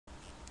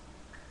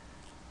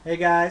Hey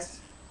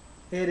guys,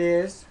 it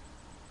is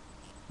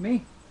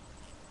me.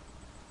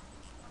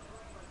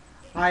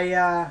 I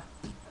uh,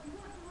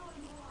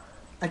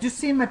 I just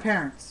seen my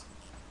parents.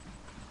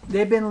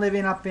 They've been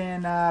living up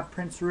in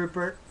Prince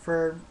Rupert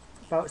for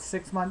about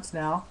 6 months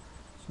now.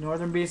 It's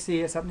northern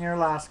BC. It's up near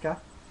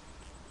Alaska.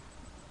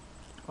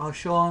 I'll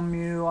show them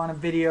you on a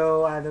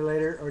video either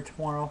later or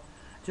tomorrow.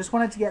 Just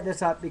wanted to get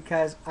this up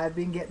because I've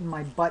been getting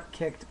my butt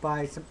kicked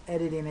by some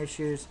editing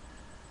issues,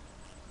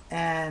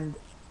 and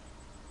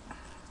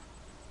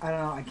I don't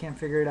know. I can't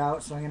figure it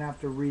out, so I'm gonna have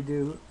to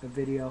redo the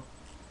video.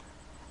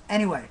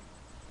 Anyway,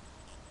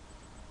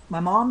 my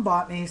mom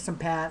bought me some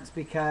pants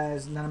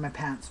because none of my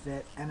pants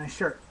fit, and a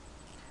shirt.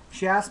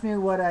 She asked me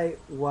what I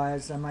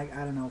was. I'm like,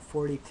 I don't know,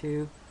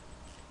 42,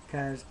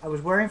 because I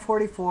was wearing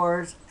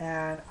 44s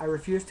and I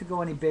refused to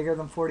go any bigger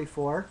than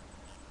 44.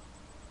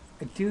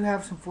 I do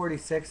have some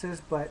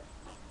 46s, but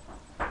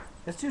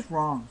that's just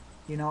wrong.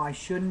 You know, I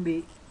shouldn't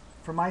be,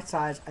 for my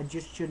size, I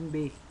just shouldn't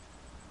be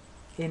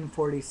in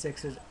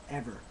 46s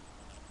ever.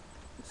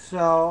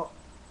 So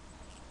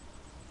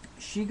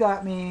she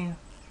got me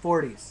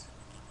 40s.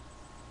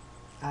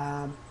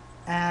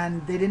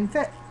 And they didn't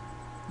fit.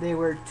 They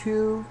were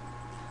too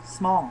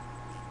small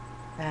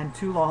and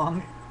too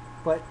long,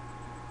 but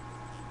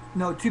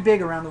no, too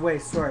big around the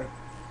waist, sorry.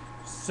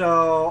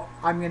 So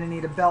I'm going to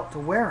need a belt to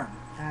wear them.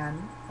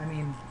 And I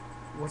mean,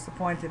 what's the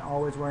point in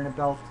always wearing a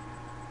belt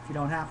if you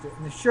don't have to?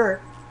 And the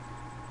shirt,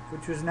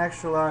 which was an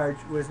extra large,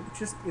 was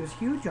just, it was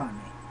huge on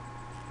me.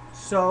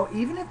 So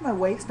even if my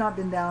weight's not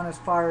been down as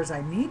far as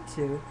I need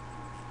to,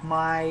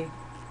 my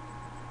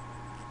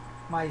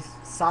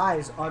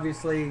size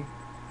obviously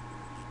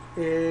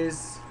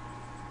is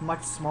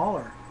much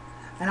smaller.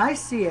 And I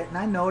see it and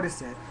I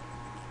notice it,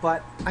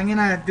 but I'm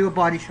gonna do a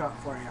body shot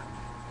for you.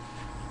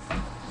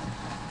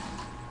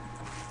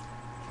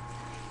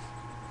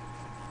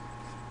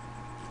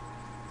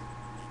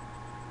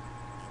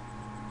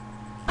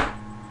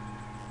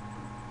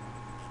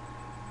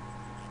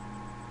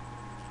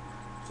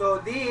 So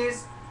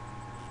these,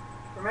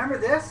 remember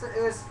this?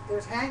 It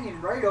was hanging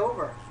right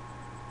over,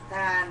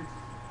 and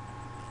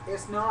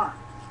it's not.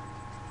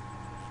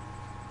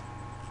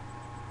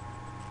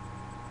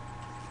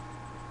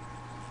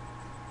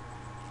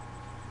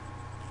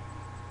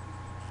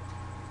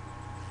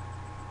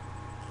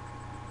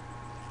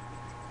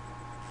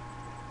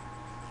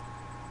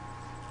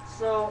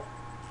 So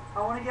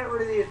I want to get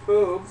rid of these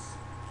boobs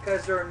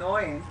because they're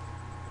annoying.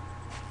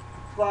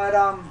 But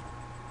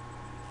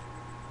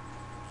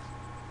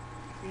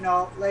you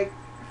know, like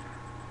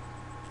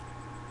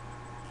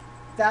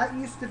that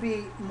used to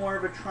be more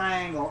of a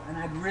triangle, and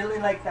I'd really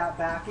like that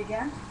back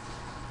again.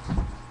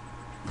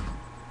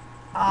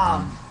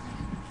 Um,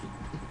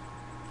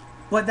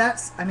 but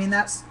that's, I mean,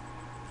 that's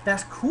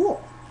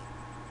cool.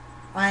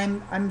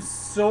 I'm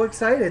so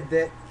excited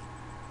that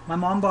my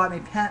mom bought me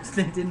pants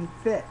that didn't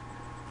fit.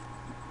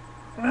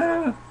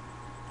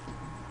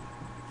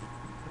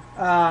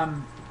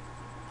 Um,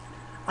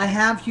 I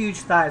have huge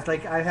thighs.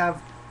 Like I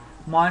have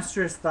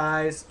monstrous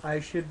thighs. I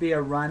should be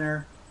a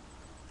runner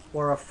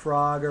or a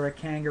frog or a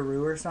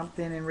kangaroo or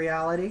something in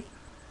reality.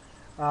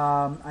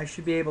 I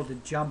should be able to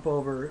jump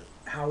over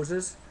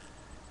houses.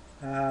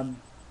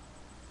 Um,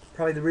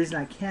 Probably the reason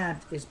I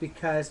can't is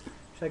because,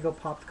 should I go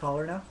pop the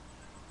collar now?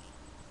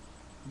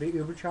 Be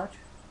uber charge?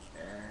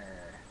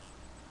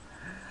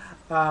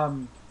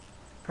 Um,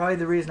 Probably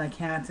the reason I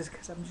can't is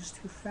because I'm just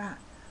too fat.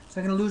 So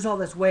I'm going to lose all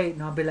this weight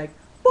and I'll be like,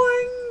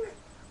 boing!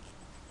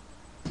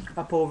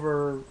 Up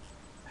over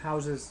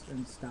houses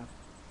and stuff.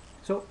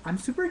 So I'm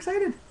super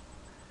excited.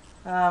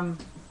 Um,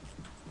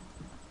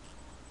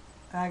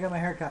 I got my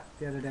hair cut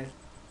the other day.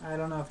 I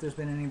don't know if there's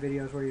been any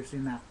videos where you've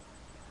seen that.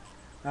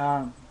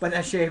 But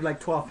that shaved like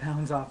 12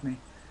 pounds off me.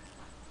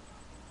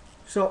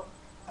 So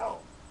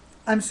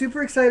I'm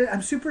super excited.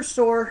 I'm super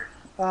sore.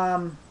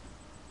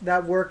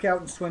 That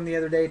workout and swim the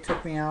other day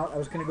took me out. I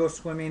was going to go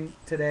swimming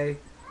today,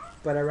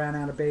 but I ran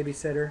out of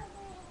babysitter.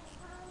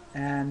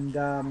 And,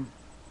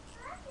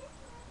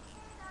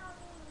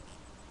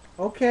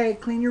 okay,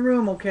 clean your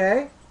room,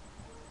 okay?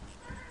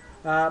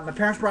 My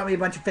parents brought me a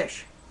bunch of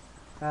fish.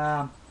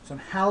 Some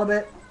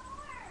halibut.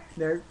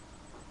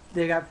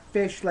 They got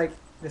fish like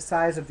the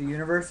size of the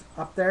universe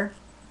up there.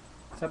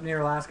 It's up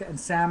near Alaska. And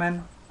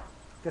salmon.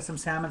 Got some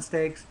salmon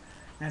steaks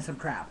and some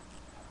crab.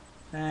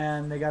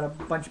 And they got a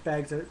bunch of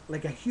bags of,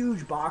 like a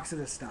huge box of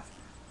this stuff.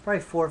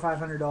 Probably $400 or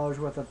 $500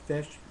 worth of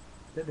fish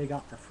that they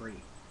got for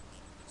free.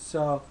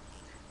 So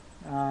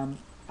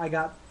I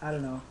got, I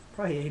don't know,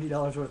 probably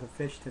 $80 worth of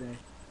fish today.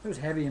 It was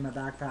heavy in my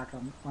backpack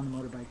on the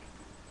motorbike.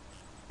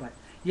 But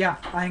yeah,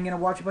 I'm going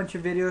to watch a bunch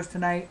of videos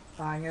tonight.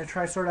 I'm going to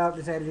try to sort out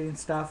this editing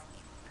stuff.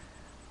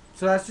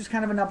 So that's just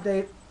kind of an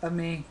update of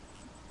me.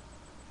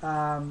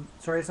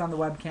 Sorry it's on the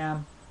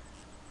webcam.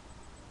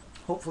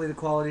 Hopefully the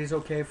quality is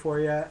okay for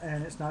you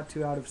and it's not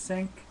too out of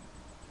sync.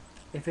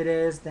 If it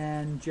is,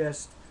 then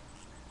just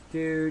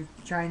do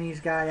Chinese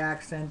guy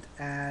accent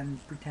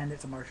and pretend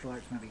it's a martial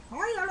arts movie.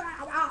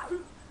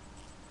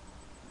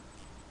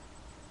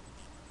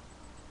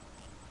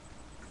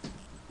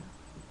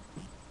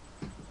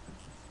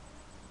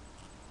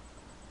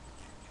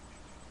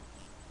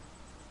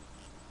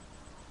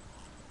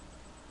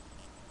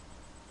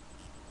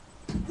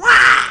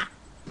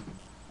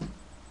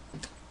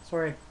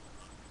 Sorry.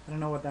 I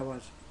don't know what that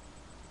was.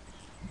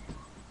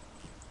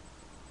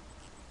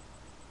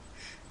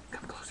 Shh.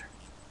 Come closer.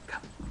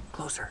 Come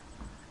closer.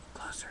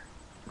 Closer.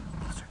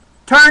 Closer.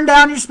 Turn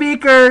down your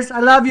speakers. I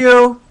love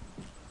you.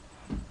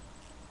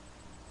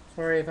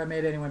 Sorry if I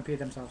made anyone pee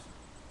themselves.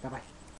 Bye-bye.